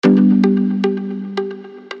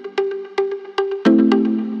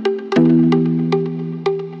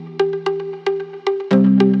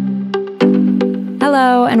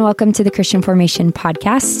Welcome to the Christian Formation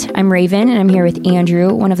Podcast. I'm Raven, and I'm here with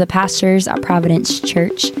Andrew, one of the pastors at Providence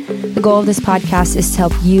Church. The goal of this podcast is to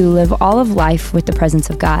help you live all of life with the presence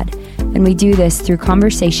of God. And we do this through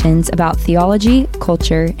conversations about theology,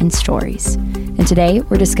 culture, and stories. And today,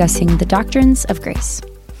 we're discussing the doctrines of grace.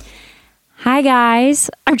 Hi, guys.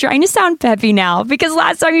 I'm trying to sound peppy now because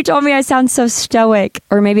last time you told me I sound so stoic.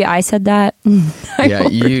 Or maybe I said that. Yeah,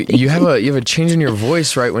 you have a change in your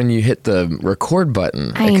voice right when you hit the record button.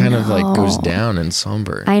 It kind of like goes down and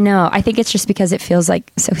somber. I know. I think it's just because it feels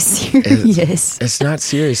like so serious. It's not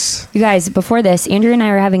serious. You guys, before this, Andrew and I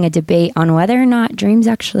were having a debate on whether or not dreams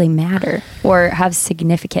actually matter or have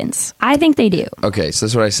significance. I think they do. Okay, so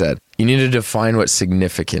that's what I said. You need to define what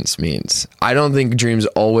significance means. I don't think dreams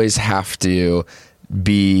always have to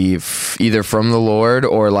be either from the Lord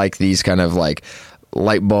or like these kind of like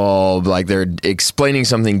light bulb, like they're explaining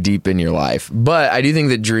something deep in your life. But I do think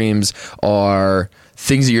that dreams are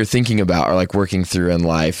things that you're thinking about or like working through in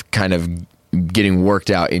life, kind of getting worked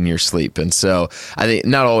out in your sleep. And so I think,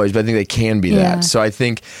 not always, but I think they can be that. So I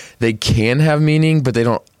think they can have meaning, but they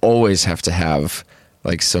don't always have to have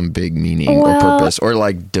like some big meaning or purpose or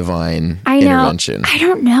like divine intervention. I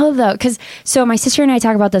don't know though. So my sister and I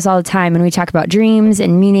talk about this all the time, and we talk about dreams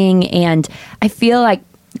and meaning. And I feel like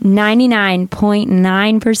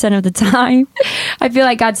 99.9% of the time, I feel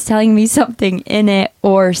like God's telling me something in it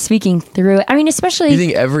or speaking through it. I mean, especially... You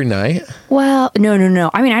think every night? Well, no.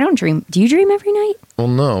 I mean, I don't dream. Do you dream every night? Well,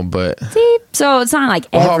 no, but... See? So it's not like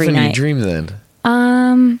every night. How often do you dream then?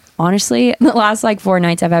 Honestly, the last like 4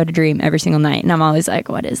 nights I've had a dream every single night, and I'm always like,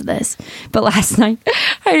 what is this? But last night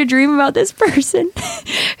I had a dream about this person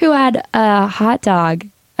who had a hot dog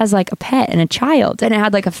as like a pet and a child, and it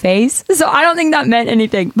had like a face. So I don't think that meant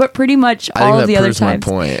anything, but pretty much all of the other times.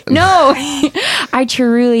 My point. No, I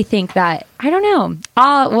truly think that, I don't know.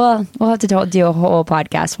 We'll have to do a whole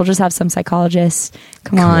podcast. We'll just have some psychologists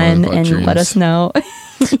come on and dreams. Let us know.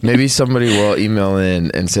 Maybe somebody will email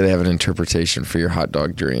in and say they have an interpretation for your hot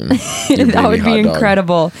dog dream. That would be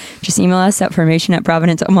incredible. Just email us at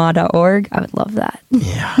formation@providenceomaha.org. I would love that.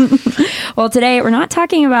 Yeah. Well, today we're not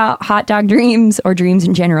talking about hot dog dreams or dreams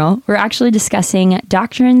in general. We're actually discussing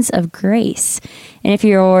doctrines of grace. And if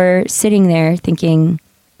you're sitting there thinking,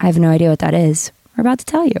 I have no idea what that is, we're about to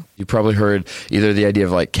tell you. You probably heard either the idea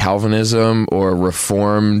of like Calvinism or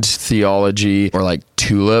Reformed theology or like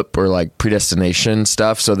tulip or like predestination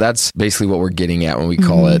stuff. So that's basically what we're getting at when we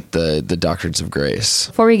call it the doctrines of grace.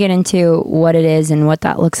 Before we get into what it is and what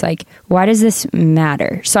that looks like, why does this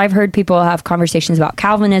matter? So I've heard people have conversations about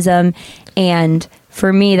Calvinism, and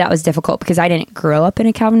for me, that was difficult because I didn't grow up in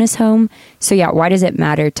a Calvinist home. So yeah, why does it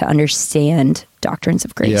matter to understand doctrines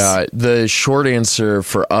of grace? Yeah, the short answer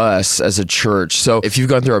for us as a church, so if you've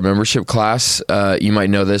gone through our membership class, you might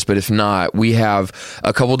know this, but if not, we have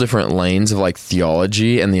a couple different lanes of like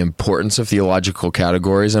theology and the importance of theological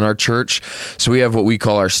categories in our church. So we have what we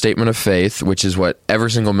call our statement of faith, which is what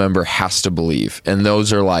every single member has to believe. And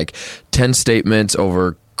those are like 10 statements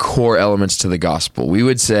over core elements to the gospel. We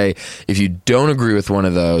would say if you don't agree with one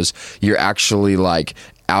of those, you're actually like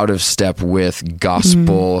out of step with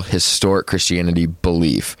gospel, historic Christianity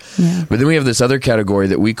belief. Yeah. But then we have this other category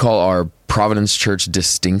that we call our Providence Church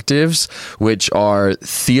distinctives, which are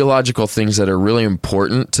theological things that are really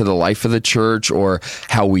important to the life of the church or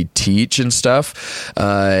how we teach and stuff.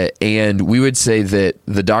 And we would say that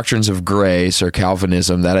the doctrines of grace or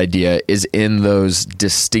Calvinism, that idea is in those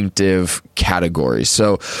distinctive categories.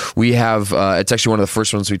 So we have, it's actually one of the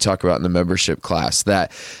first ones we talk about in the membership class,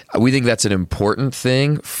 that we think that's an important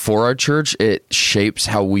thing for our church. It shapes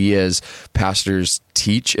how we as pastors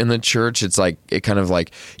teach in the church. It's like, it kind of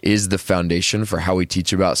like is the foundation for how we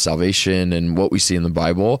teach about salvation and what we see in the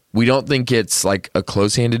Bible. We don't think it's like a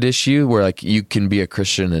close-handed issue where like you can be a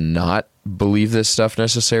Christian and not believe this stuff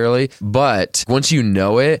necessarily. But once you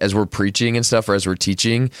know it, as we're preaching and stuff, or as we're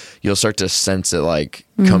teaching, you'll start to sense it like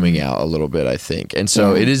coming out a little bit, I think. And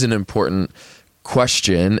so it is an important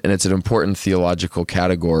question, and it's an important theological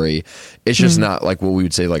category. It's just not like what we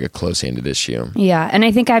would say like a close-handed issue. Yeah, and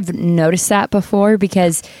I think I've noticed that before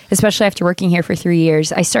because, especially after working here for 3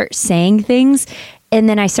 years, I start saying things and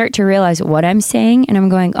then I start to realize what I'm saying, and I'm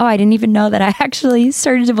going, oh, I didn't even know that I actually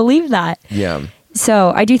started to believe that. Yeah.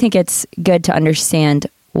 So I do think it's good to understand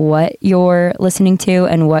what you're listening to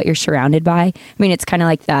and what you're surrounded by. I mean, it's kind of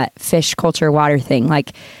like that fish culture water thing.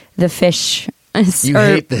 Like the fish You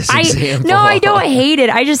hate this example. No, I don't hate it.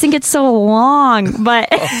 I just think it's so long, but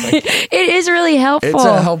it is really helpful. It's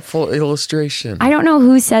a helpful illustration. I don't know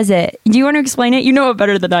who says it. Do you want to explain it? You know it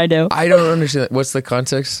better than I do. I don't understand. What's the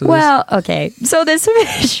context of this? Well, okay. So this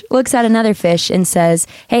fish looks at another fish and says,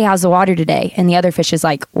 hey, how's the water today? And the other fish is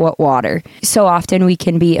like, what water? So often we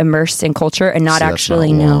can be immersed in culture and not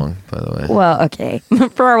actually know. Long, by the way. Well, okay.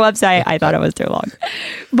 For our website, I thought it was too long.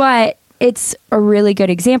 But it's a really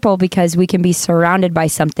good example because we can be surrounded by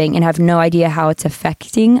something and have no idea how it's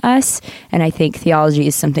affecting us. And I think theology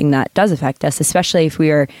is something that does affect us, especially if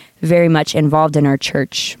we are very much involved in our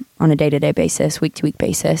church on a day-to-day basis, week-to-week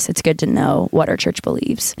basis. It's good to know what our church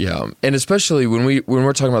believes. Yeah, and especially when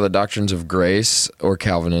we're talking about the doctrines of grace or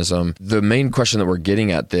Calvinism, the main question that we're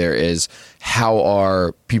getting at there is, how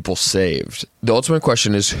are people saved? The ultimate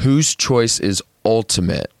question is, whose choice is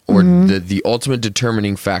ultimate, or the ultimate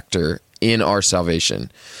determining factor in our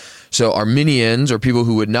salvation? So Arminians, or people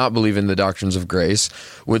who would not believe in the doctrines of grace,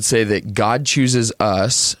 would say that God chooses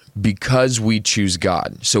us because we choose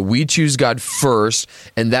God. So we choose God first,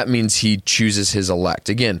 and that means he chooses his elect.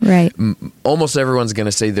 Again, right. Almost everyone's going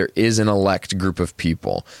to say there is an elect group of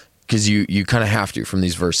people, because you kind of have to from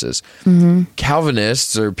these verses.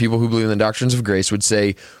 Calvinists, or people who believe in the doctrines of grace, would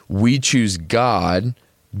say we choose God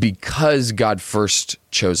because God first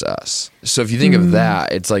chose us. So if you think of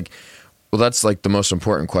that, it's like, well, that's like the most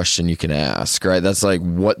important question you can ask, right? That's like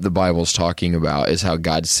what the Bible's talking about, is how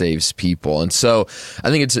God saves people. And so I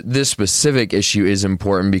think this specific issue is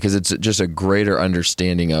important because it's just a greater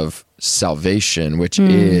understanding of salvation, which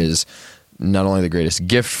is not only the greatest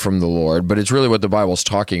gift from the Lord, but it's really what the Bible's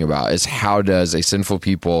talking about, is how does a sinful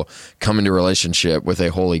people come into relationship with a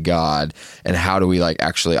holy God, and how do we like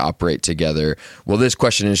actually operate together? Well, this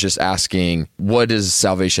question is just asking, what does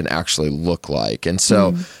salvation actually look like? And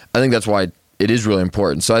so I think that's why it is really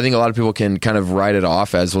important. So I think a lot of people can kind of write it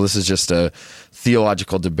off as, well, this is just a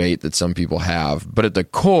theological debate that some people have. But at the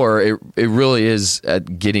core, it really is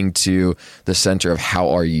at getting to the center of how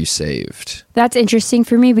are you saved. That's interesting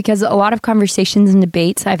for me because a lot of conversations and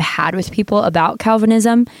debates I've had with people about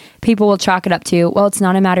Calvinism, people will chalk it up to, well, it's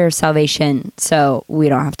not a matter of salvation, so we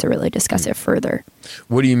don't have to really discuss it further.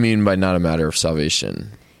 What do you mean by not a matter of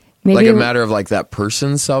salvation? Maybe like a matter of like that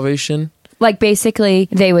person's salvation? Like basically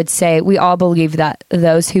they would say, we all believe that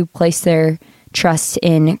those who place their trust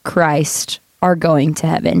in Christ are going to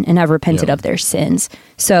heaven and have repented of their sins.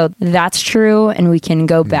 So that's true, and we can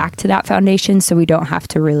go back to that foundation so we don't have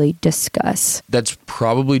to really discuss. That's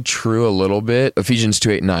probably true a little bit. Ephesians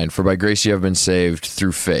 2:8-9, for by grace you have been saved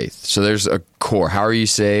through faith. So there's a core. How are you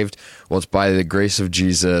saved? Well, it's by the grace of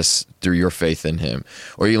Jesus through your faith in him.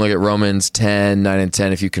 Or you can look at Romans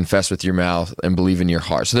 10:9-10, if you confess with your mouth and believe in your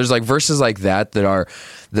heart. So there's like verses like that are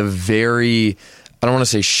the very, I don't want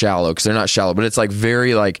to say shallow because they're not shallow, but it's like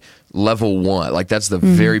very like level one. Like that's the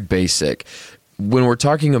very basic. When we're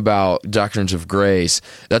talking about doctrines of grace,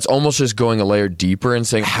 that's almost just going a layer deeper and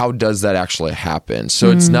saying, how does that actually happen? So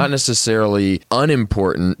it's not necessarily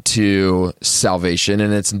unimportant to salvation,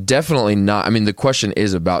 and it's definitely not, I mean, the question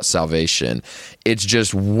is about salvation. It's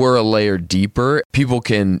just we're a layer deeper. People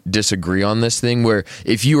can disagree on this thing, where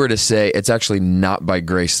if you were to say it's actually not by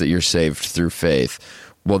grace that you're saved through faith,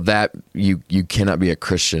 well, that you cannot be a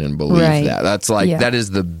Christian and believe that. That's like, that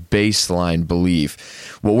is the baseline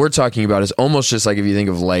belief. What we're talking about is almost just like, if you think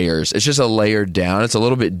of layers, it's just a layer down. It's a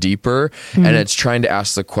little bit deeper, and it's trying to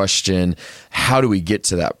ask the question, how do we get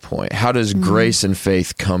to that point? How does grace and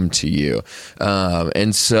faith come to you?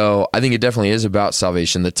 And so I think it definitely is about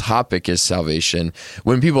salvation. The topic is salvation.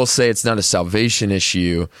 When people say it's not a salvation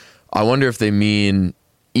issue, I wonder if they mean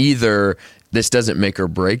either this doesn't make or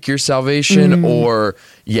break your salvation, or,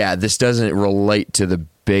 this doesn't relate to the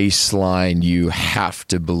baseline. You have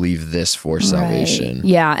to believe this for salvation. Right.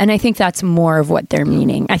 Yeah, and I think that's more of what they're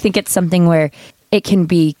meaning. I think it's something where it can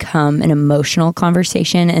become an emotional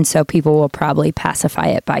conversation, and so people will probably pacify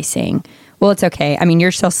it by saying, well, it's okay. I mean,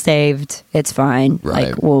 you're still saved. It's fine. Right.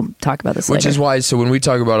 Like, we'll talk about this later. Which is why, so when we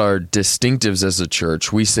talk about our distinctives as a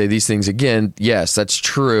church, we say these things again. Yes, that's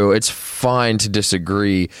true. It's fine to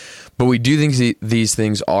disagree, but we do think these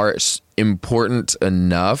things are important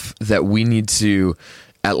enough that we need to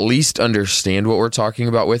at least understand what we're talking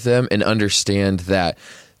about with them, and understand that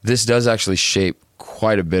this does actually shape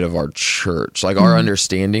quite a bit of our church. Like our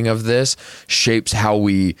understanding of this shapes how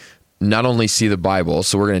we not only see the Bible,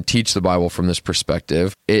 so we're going to teach the Bible from this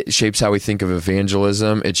perspective. It shapes how we think of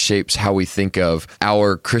evangelism. It shapes how we think of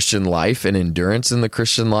our Christian life and endurance in the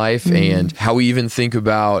Christian life, and how we even think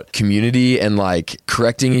about community and like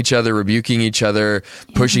correcting each other, rebuking each other,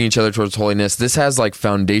 pushing each other towards holiness. This has like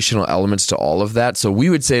foundational elements to all of that. So we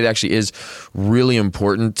would say it actually is really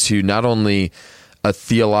important to not only a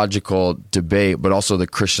theological debate, but also the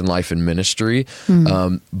Christian life and ministry.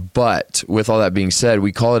 But with all that being said,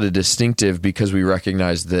 we call it a distinctive because we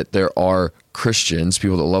recognize that there are Christians,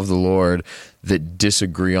 people that love the Lord, that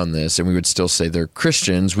disagree on this, and we would still say they're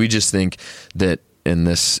Christians. We just think that in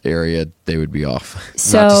this area, they would be off.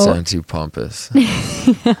 Not to sound too pompous.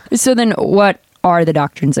 So then what are the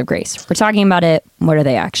doctrines of grace? We're talking about it. What are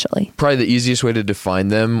they actually? Probably the easiest way to define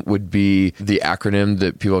them would be the acronym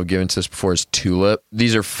that people have given to us before is TULIP.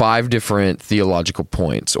 These are 5 different theological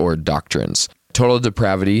points or doctrines: total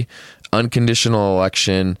depravity, unconditional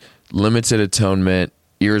election, limited atonement,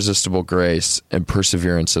 irresistible grace, and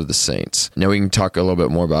perseverance of the saints. Now we can talk a little bit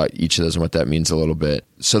more about each of those and what that means a little bit.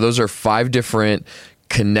 So those are 5 different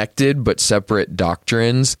connected but separate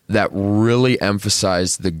doctrines that really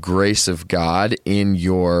emphasize the grace of God in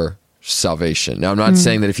your salvation. Now, I'm not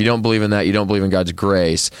saying that if you don't believe in that, you don't believe in God's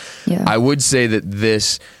grace. Yeah. I would say that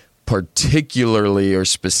this particularly or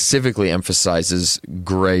specifically emphasizes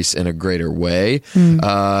grace in a greater way.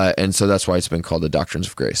 And so that's why it's been called the doctrines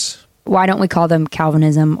of grace. Why don't we call them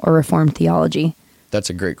Calvinism or Reformed theology? That's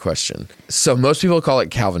a great question. So most people call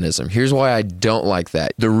it Calvinism. Here's why I don't like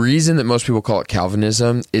that. The reason that most people call it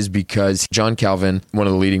Calvinism is because John Calvin, one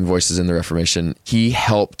of the leading voices in the Reformation, he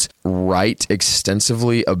helped write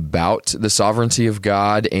extensively about the sovereignty of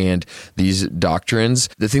God and these doctrines.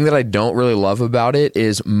 The thing that I don't really love about it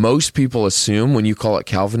is most people assume when you call it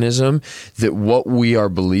Calvinism that what we are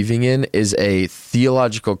believing in is a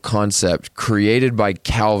theological concept created by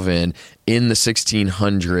Calvin in the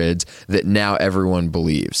 1600s that now everyone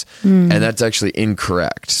believes. And that's actually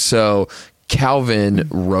incorrect. So Calvin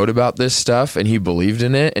wrote about this stuff and he believed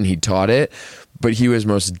in it and he taught it, but he was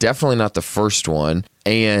most definitely not the first one.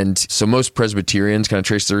 And so most Presbyterians kind of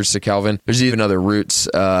trace their roots to Calvin. There's even other roots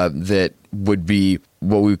that would be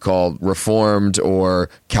what we would call Reformed or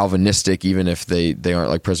Calvinistic, even if they aren't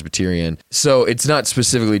like Presbyterian. So it's not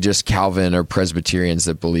specifically just Calvin or Presbyterians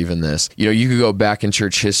that believe in this. You know, you could go back in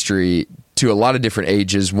church history to a lot of different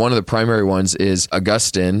ages. One of the primary ones is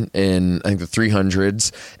Augustine in, I think, the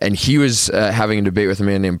 300s, and he was having a debate with a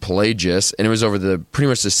man named Pelagius, and it was over pretty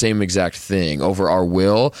much the same exact thing, over our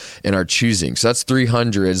will and our choosing. So that's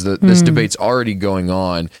 300s. This debate's already going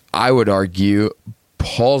on. I would argue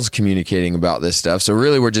Paul's communicating about this stuff. So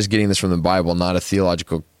really, we're just getting this from the Bible, not a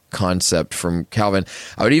theological concept from Calvin.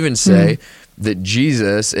 I would even say that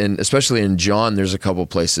Jesus, and especially in John, there's a couple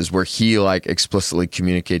places where he like explicitly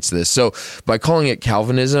communicates this. So by calling it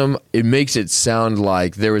Calvinism, it makes it sound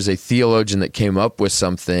like there was a theologian that came up with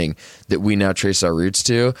something that we now trace our roots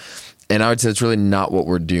to. And I would say it's really not what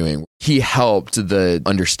we're doing. He helped the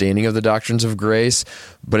understanding of the doctrines of grace,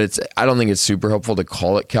 but I don't think it's super helpful to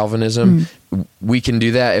call it Calvinism. We can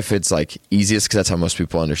do that if it's like easiest because that's how most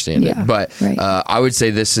people understand it. But I would say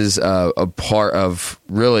this is a part of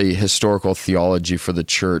really historical theology for the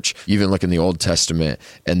church. You even look in the Old Testament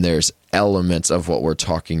and there's elements of what we're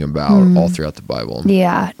talking about all throughout the Bible.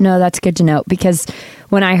 Yeah, no, that's good to know, because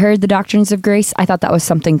when I heard the doctrines of grace, I thought that was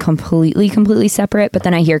something completely separate, but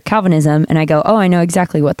then I hear Calvinism and I go, oh, I know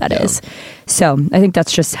exactly what that is. So I think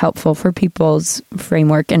that's just helpful for people's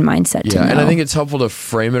framework and mindset to know. And I think it's helpful to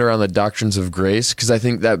frame it around the doctrines of grace because I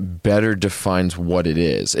think that better defines what it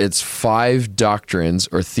is. It's 5 doctrines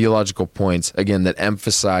or theological points, again, that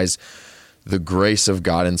emphasize the grace of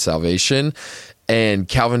God in salvation. And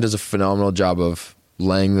Calvin does a phenomenal job of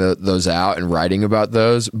laying those out and writing about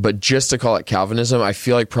those. But just to call it Calvinism, I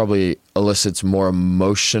feel like probably elicits more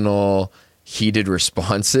emotional, heated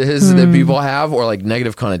responses that people have, or like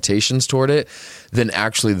negative connotations toward it, than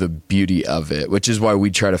actually the beauty of it, which is why we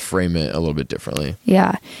try to frame it a little bit differently.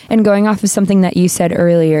 Yeah. And going off of something that you said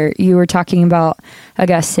earlier, you were talking about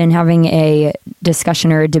Augustine having a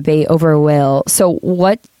discussion or a debate over will. So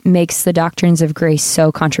what makes the doctrines of grace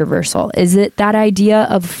so controversial? Is it that idea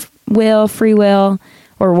of will, free will,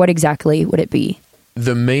 or what exactly would it be?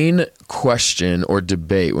 The main question or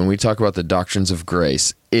debate when we talk about the doctrines of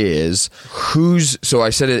grace is so I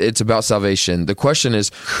said it's about salvation. The question is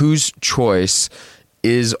whose choice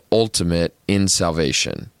is ultimate in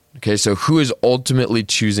salvation? Okay, so who is ultimately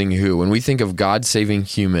choosing who? When we think of God saving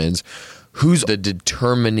humans, who's the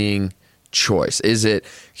determining choice? Is it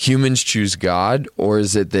humans choose God, or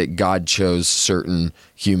is it that God chose certain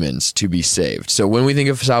humans to be saved? So when we think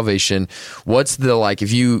of salvation, what's the, like,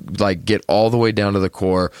 if you like get all the way down to the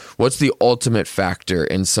core, what's the ultimate factor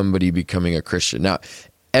in somebody becoming a Christian? Now,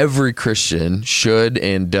 every Christian should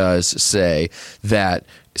and does say that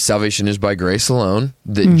salvation is by grace alone,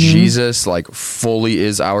 that Jesus like fully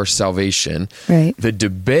is our salvation. Right. The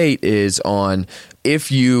debate is on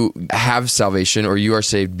if you have salvation or you are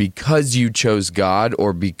saved because you chose God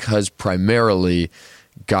or because primarily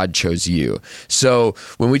God chose you. So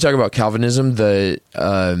when we talk about Calvinism, the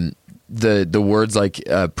words like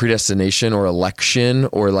predestination or election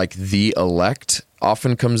or like the elect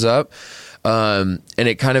often comes up. And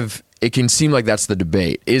it can seem like that's the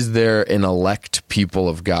debate. Is there an elect people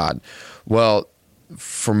of God? Well,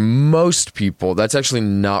 for most people, that's actually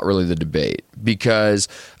not really the debate, because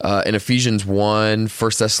in Ephesians 1,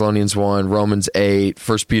 1 Thessalonians 1, Romans 8,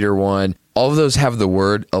 1 Peter 1, all of those have the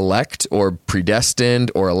word elect or predestined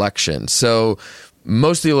or election. So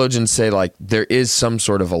most theologians say like there is some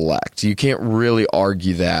sort of elect. You can't really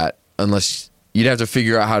argue that unless you'd have to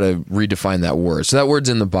figure out how to redefine that word. So that word's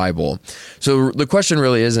in the Bible. So the question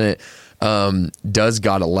really isn't, does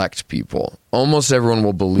God elect people? Almost everyone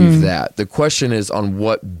will believe that. The question is, on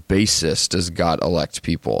what basis does God elect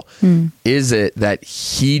people? Is it that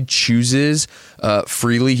he chooses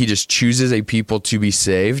freely, he just chooses a people to be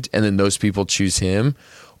saved, and then those people choose him?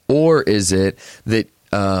 Or is it that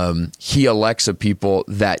he elects a people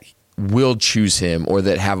that will choose him or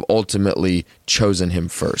that have ultimately chosen him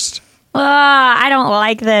first? I don't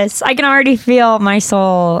like this. I can already feel my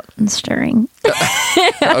soul stirring.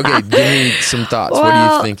 Okay, give me some thoughts. What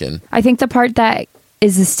are you thinking? I think the part that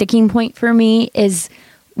is the sticking point for me is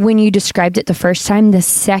when you described it the first time, the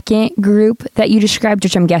second group that you described,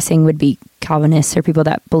 which I'm guessing would be Calvinists or people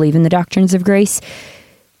that believe in the doctrines of grace.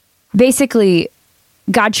 Basically,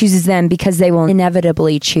 God chooses them because they will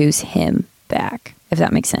inevitably choose him back, if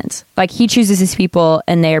that makes sense. Like, he chooses his people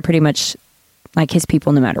and they are pretty much like his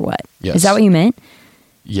people no matter what. Yes. Is that what you meant?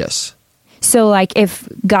 Yes. So like if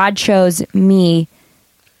God chose me,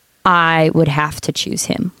 I would have to choose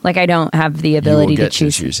him. Like I don't have the ability to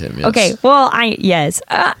choose him. Yes. Okay. Well,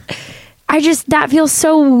 that feels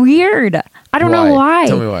so weird. I don't know why.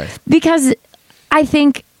 Tell me why. Because I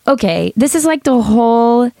think, okay, this is like the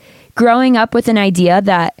whole growing up with an idea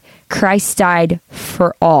that Christ died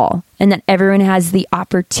for all and that everyone has the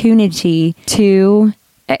opportunity to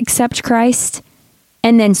accept Christ,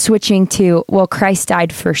 and then switching to, well, Christ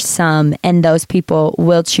died for some and those people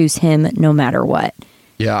will choose him no matter what.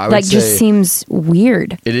 Yeah, I would say just seems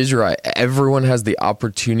weird. It is right. Everyone has the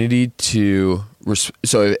opportunity to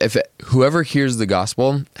so if whoever hears the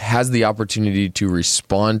gospel has the opportunity to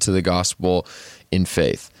respond to the gospel in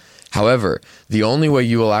faith. However, the only way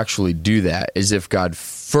you will actually do that is if God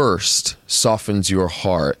first softens your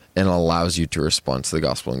heart and allows you to respond to the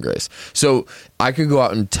gospel and grace. So I could go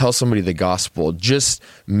out and tell somebody the gospel. Just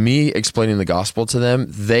me explaining the gospel to them,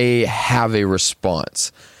 they have a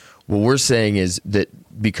response. What we're saying is that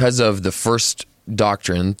because of the first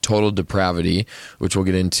doctrine, total depravity, which we'll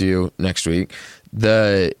get into next week,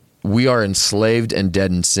 we are enslaved and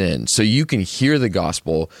dead in sin. So you can hear the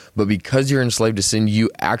gospel, but because you're enslaved to sin,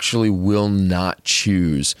 you actually will not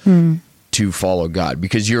choose to follow God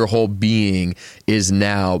because your whole being is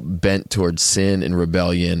now bent towards sin and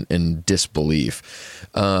rebellion and disbelief.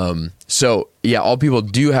 So yeah, all people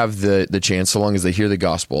do have the chance, so long as they hear the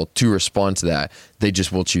gospel, to respond to that. They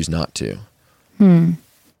just will choose not to.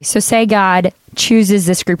 So say God chooses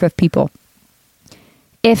this group of people.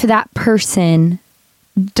 If that person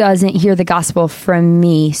doesn't hear the gospel from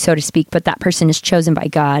me, so to speak, but that person is chosen by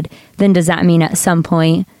God, then does that mean at some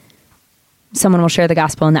point someone will share the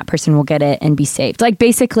gospel and that person will get it and be saved? Like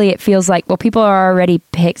basically it feels like, well, people are already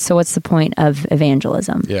picked, so what's the point of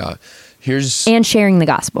evangelism? Yeah. And sharing the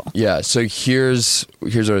gospel. Yeah, so here's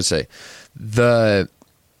what I'd say.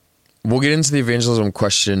 We'll get into the evangelism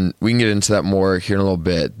question. We can get into that more here in a little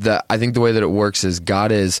bit. I think the way that it works is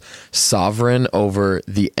God is sovereign over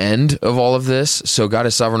the end of all of this. So God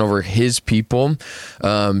is sovereign over his people.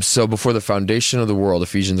 So before the foundation of the world,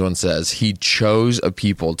 Ephesians 1 says, he chose a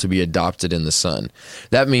people to be adopted in the Son.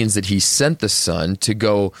 That means that he sent the Son to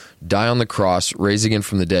go die on the cross, raise again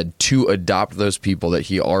from the dead, to adopt those people that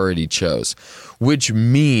he already chose. Which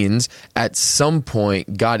means at some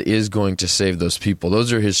point, God is going to save those people.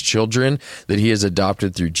 Those are his children that he has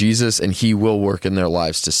adopted through Jesus, and he will work in their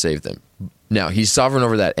lives to save them. Now, he's sovereign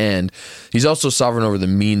over that end. He's also sovereign over the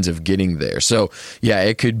means of getting there. So, yeah,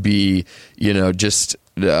 it could be, just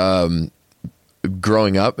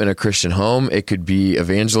growing up in a Christian home. It could be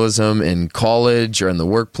evangelism in college or in the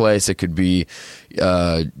workplace. It could be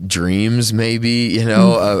dreams, maybe,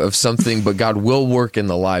 of something. But God will work in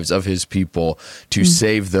the lives of his people to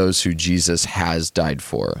save those who Jesus has died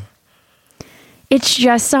for. It's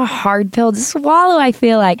just a hard pill to swallow, I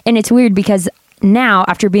feel like. And it's weird because now,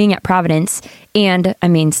 after being at Providence and,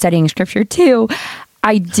 studying scripture too,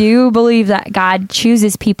 I do believe that God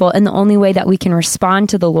chooses people, and the only way that we can respond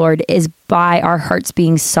to the Lord is by our hearts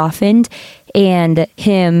being softened and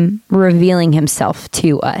him revealing himself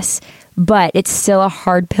to us. But it's still a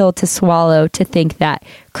hard pill to swallow to think that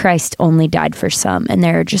Christ only died for some, and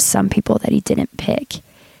there are just some people that he didn't pick.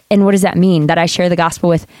 And what does that mean? That I share the gospel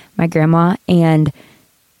with my grandma and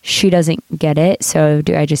she doesn't get it, so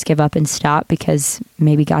do I just give up and stop because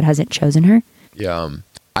maybe God hasn't chosen her? Yeah.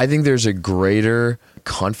 I think there's a greater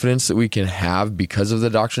confidence that we can have because of the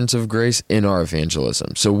doctrines of grace in our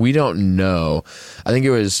evangelism. So we don't know. I think it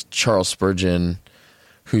was Charles Spurgeon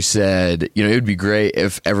who said, it would be great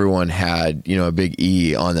if everyone had, a big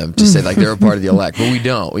E on them to say like they're a part of the elect, but we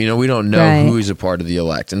don't. We don't know right. who is a part of the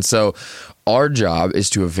elect. And so our job is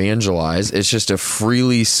to evangelize. It's just to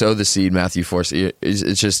freely sow the seed, Matthew 4.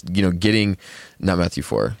 It's just, getting, not Matthew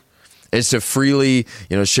 4. It's to freely,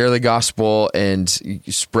 share the gospel and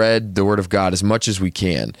spread the word of God as much as we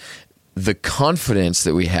can. The confidence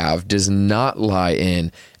that we have does not lie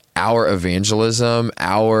in our evangelism,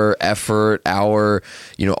 our effort, our,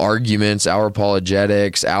 arguments, our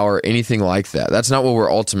apologetics, our anything like that. That's not what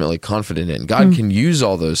we're ultimately confident in. God can use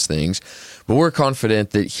all those things, but we're confident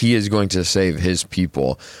that he is going to save his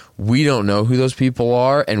people. We don't know who those people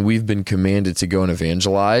are, and we've been commanded to go and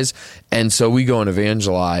evangelize. And so we go and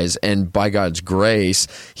evangelize, and by God's grace,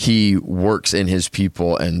 he works in his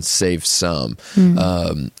people and saves some.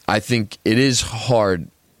 I think it is hard.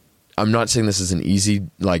 I'm not saying this is an easy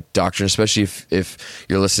doctrine, especially if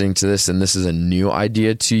you're listening to this and this is a new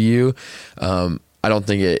idea to you. I don't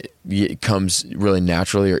think it comes really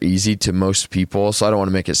naturally or easy to most people, so I don't want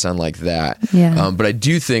to make it sound like that. Yeah. But I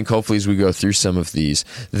do think, hopefully, as we go through some of these,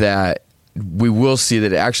 that we will see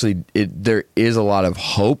that there is a lot of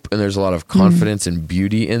hope and there's a lot of confidence and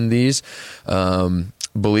beauty in these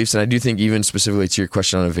beliefs. And I do think, even specifically to your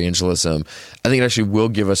question on evangelism, I think it actually will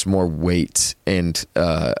give us more weight and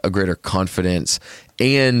a greater confidence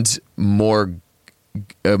and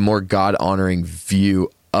a more God-honoring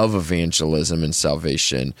view of evangelism and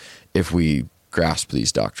salvation if we grasp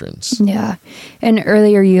these doctrines. Yeah. And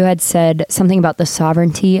earlier you had said something about the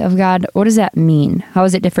sovereignty of God. What does that mean? How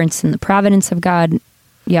is it different than the providence of God?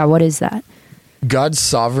 Yeah, what is that? God's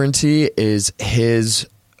sovereignty is his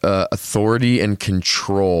authority and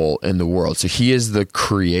control in the world. So he is the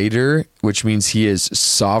creator, which means he is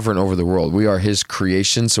sovereign over the world. We are his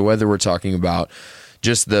creation. So whether we're talking about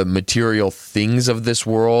just the material things of this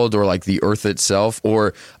world or like the earth itself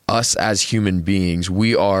or us as human beings,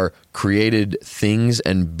 we are created things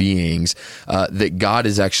and beings that God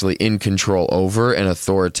is actually in control over and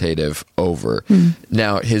authoritative over.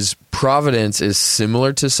 Now, his providence is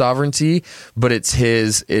similar to sovereignty, but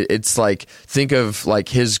it's like, think of like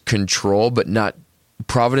his control, but not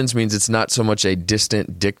providence means it's not so much a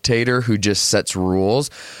distant dictator who just sets rules,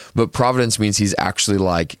 but providence means he's actually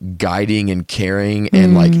like guiding and caring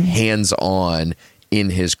and like hands-on in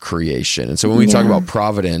his creation. And so when we talk about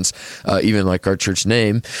providence, even like our church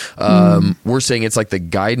name, we're saying it's like the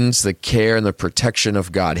guidance, the care, and the protection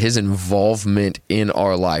of God, his involvement in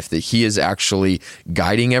our life, that he is actually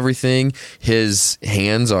guiding everything. His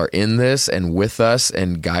hands are in this and with us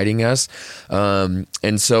and guiding us.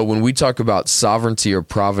 And so when we talk about sovereignty or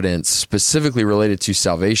providence specifically related to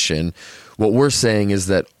salvation, what we're saying is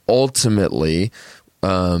that ultimately,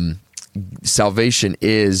 salvation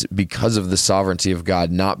is because of the sovereignty of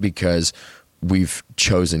God, not because we've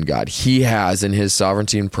chosen God. He has, in his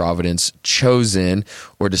sovereignty and providence, chosen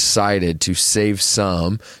or decided to save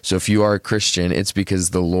some. So if you are a Christian, it's because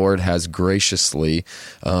the Lord has graciously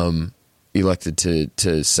elected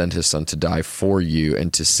to send his son to die for you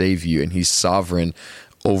and to save you, and he's sovereign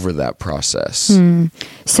over that process.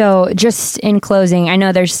 So just in closing, I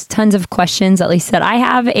know there's tons of questions, at least that I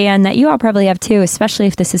have, and that you all probably have too, especially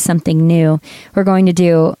if this is something new. We're going to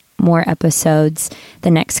do more episodes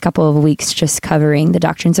the next couple of weeks just covering the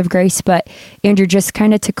doctrines of grace. But Andrew, just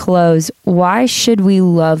kind of to close, why should we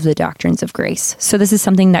love the doctrines of grace? So this is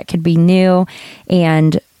something that could be new,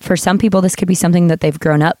 and for some people, this could be something that they've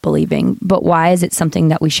grown up believing, but why is it something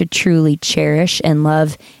that we should truly cherish and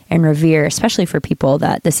love and revere, especially for people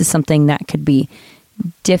that this is something that could be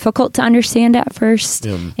difficult to understand at first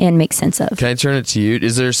and make sense of? Can I turn it to you?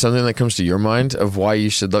 Is there something that comes to your mind of why you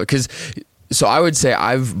should love? Because So I would say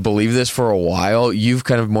I've believed this for a while. You've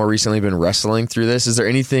kind of more recently been wrestling through this. Is there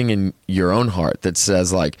anything in your own heart that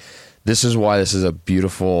says like, this is why this is a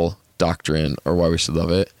beautiful doctrine or why we should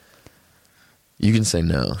love it? You can say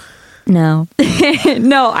no. No.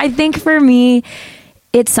 No, I think for me,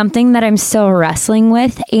 it's something that I'm still wrestling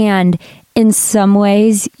with. And in some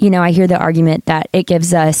ways, I hear the argument that it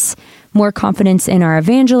gives us more confidence in our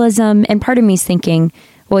evangelism. And part of me is thinking,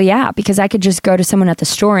 well, yeah, because I could just go to someone at the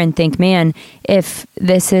store and think, man, if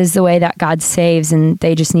this is the way that God saves and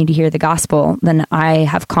they just need to hear the gospel, then I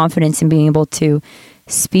have confidence in being able to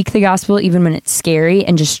speak the gospel even when it's scary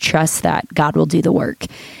and just trust that God will do the work.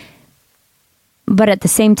 But at the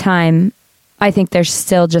same time, I think there's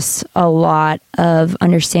still just a lot of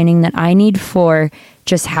understanding that I need for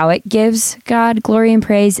just how it gives God glory and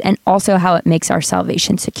praise and also how it makes our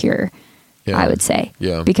salvation secure, I would say.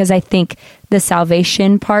 Yeah. Because I think the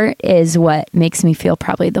salvation part is what makes me feel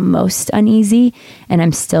probably the most uneasy, and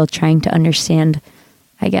I'm still trying to understand,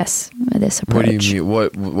 I guess, this approach. What do you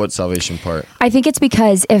mean? What salvation part? I think it's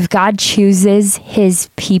because if God chooses his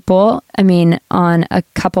people, on a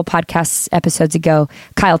couple podcast episodes ago,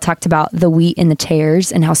 Kyle talked about the wheat and the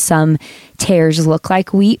tares and how some tares look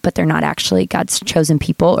like wheat, but they're not actually God's chosen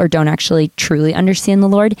people or don't actually truly understand the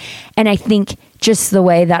Lord. And I think just the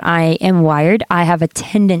way that I am wired, I have a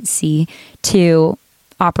tendency to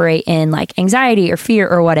operate in like anxiety or fear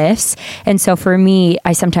or what ifs. And so for me,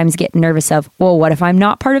 I sometimes get nervous of, well, what if I'm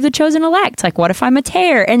not part of the chosen elect? Like, what if I'm a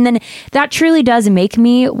tare? And then that truly does make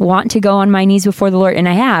me want to go on my knees before the Lord. And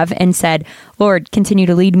I have and said, Lord, continue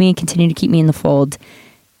to lead me, continue to keep me in the fold.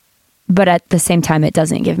 But at the same time, it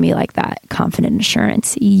doesn't give me like that confident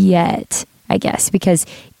assurance yet, I guess, because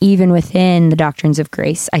even within the doctrines of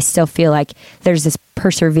grace, I still feel like there's this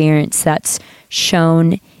perseverance that's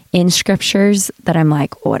shown in scriptures that I'm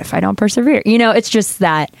like, what if I don't persevere? It's just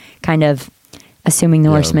that kind of assuming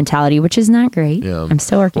the worst mentality, which is not great. Yeah. I'm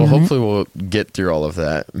still working on it. Well, hopefully we'll get through all of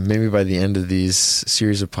that. Maybe by the end of these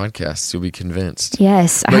series of podcasts, you'll be convinced.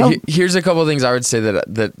 Yes. Here's a couple of things I would say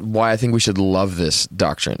that why I think we should love this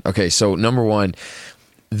doctrine. Okay, so number one,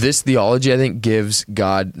 this theology, I think, gives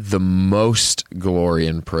God the most glory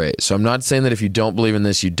and praise. So I'm not saying that if you don't believe in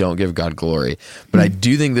this, you don't give God glory. But I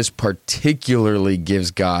do think this particularly gives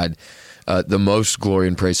God the most glory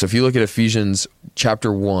and praise. So if you look at Ephesians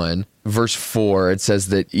chapter 1, verse 4, it says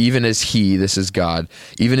that even as he, this is God,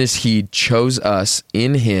 even as he chose us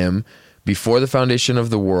in him before the foundation of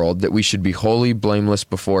the world, that we should be holy, blameless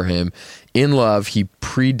before him. In love, he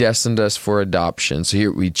predestined us for adoption. So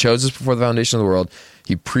here, he chose us before the foundation of the world.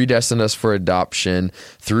 He predestined us for adoption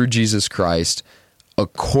through Jesus Christ,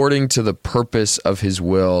 according to the purpose of his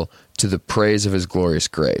will, to the praise of his glorious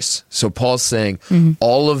grace. So Paul's saying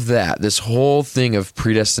all of that, this whole thing of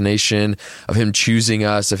predestination, of him choosing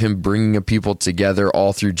us, of him bringing a people together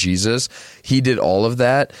all through Jesus, he did all of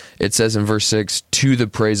that. It says in verse 6, to the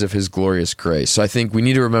praise of his glorious grace. So I think we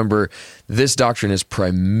need to remember this doctrine is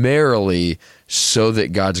primarily so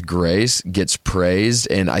that God's grace gets praised,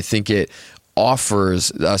 and I think it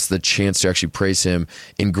offers us the chance to actually praise him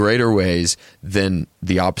in greater ways than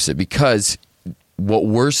the opposite, because what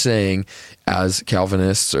we're saying as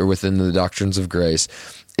Calvinists or within the doctrines of grace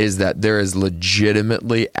is that there is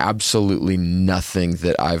legitimately absolutely nothing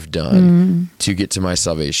that I've done to get to my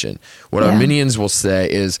salvation. What Arminians will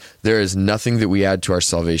say is there is nothing that we add to our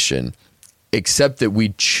salvation except that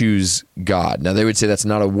we choose God. Now, they would say that's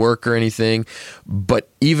not a work or anything, but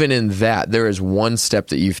even in that, there is one step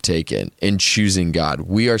that you've taken in choosing God.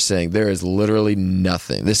 We are saying there is literally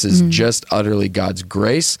nothing. This is just utterly God's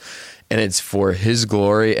grace, and it's for his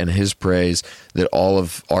glory and his praise that all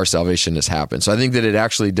of our salvation has happened. So I think that it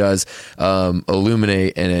actually does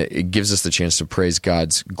illuminate, and it gives us the chance to praise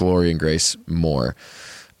God's glory and grace more.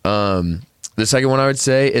 The second one I would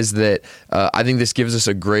say is that I think this gives us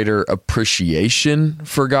a greater appreciation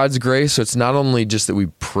for God's grace. So it's not only just that we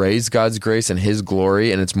praise God's grace and his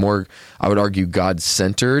glory, and it's more, I would argue,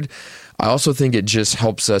 God-centered. I also think it just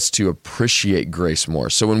helps us to appreciate grace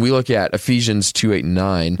more. So when we look at Ephesians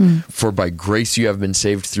 2:8-9, for by grace you have been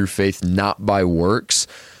saved through faith, not by works,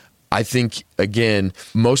 I think, again,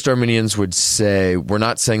 most Arminians would say, we're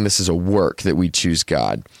not saying this is a work that we choose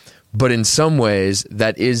God. But in some ways,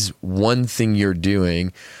 that is one thing you're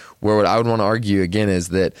doing, where what I would want to argue, again, is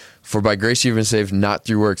that for by grace you've been saved, not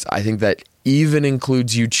through works. I think that even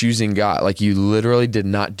includes you choosing God. Like, you literally did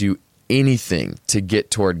not do anything to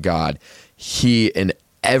get toward God. He, in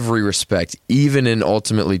every respect, even in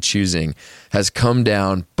ultimately choosing, has come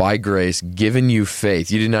down by grace, given you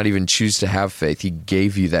faith. You did not even choose to have faith. He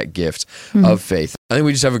gave you that gift of faith. I think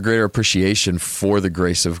we just have a greater appreciation for the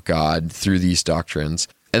grace of God through these doctrines.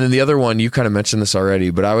 And then the other one, you kind of mentioned this already,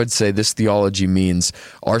 but I would say this theology means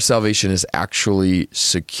our salvation is actually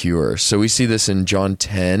secure. So we see this in John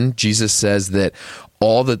 10. Jesus says that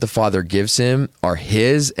all that the Father gives him are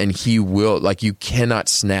his, and he will, like, you cannot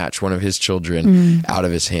snatch one of his children out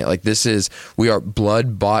of his hand. Like, we are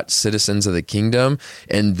blood-bought citizens of the kingdom,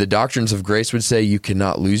 and the doctrines of grace would say you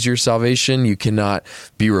cannot lose your salvation. You cannot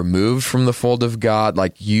be removed from the fold of God.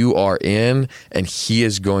 Like, you are in, and he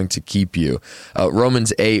is going to keep you.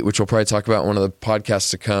 Romans 8, which we'll probably talk about in one of the podcasts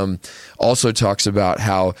to come, also talks about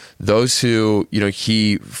how those who,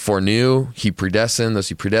 he foreknew, he predestined, those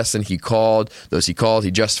he predestined, he called, those he called, he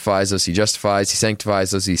justifies, those he justifies, he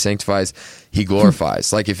sanctifies, those he sanctifies, he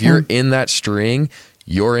glorifies. Like, if you're in that string,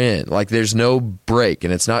 you're in. Like, there's no break.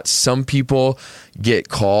 And it's not some people get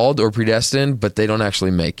called or predestined, but they don't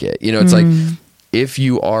actually make it. It's like, if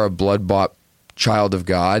you are a blood-bought child of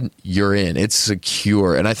God, you're in. It's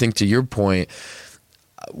secure. And I think, to your point,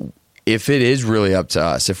 if it is really up to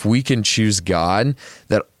us, if we can choose God,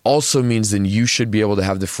 that also means then you should be able to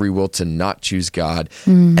have the free will to not choose God.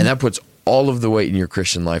 And that puts all of the weight in your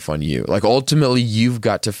Christian life on you. Like, ultimately, you've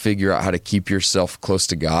got to figure out how to keep yourself close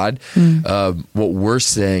to God. What we're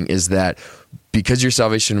saying is that because your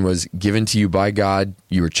salvation was given to you by God,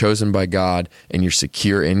 you were chosen by God, and you're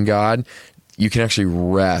secure in God, you can actually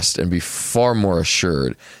rest and be far more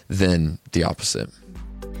assured than the opposite.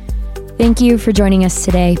 Thank you for joining us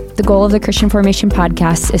today. The goal of the Christian Formation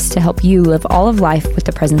Podcast is to help you live all of life with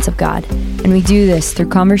the presence of God. And we do this through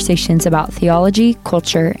conversations about theology,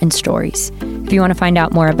 culture, and stories. If you want to find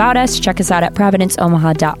out more about us, check us out at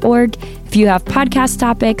providenceomaha.org. If you have podcast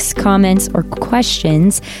topics, comments, or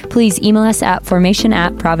questions, please email us at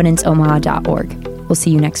formation@providenceomaha.org. We'll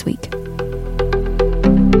see you next week.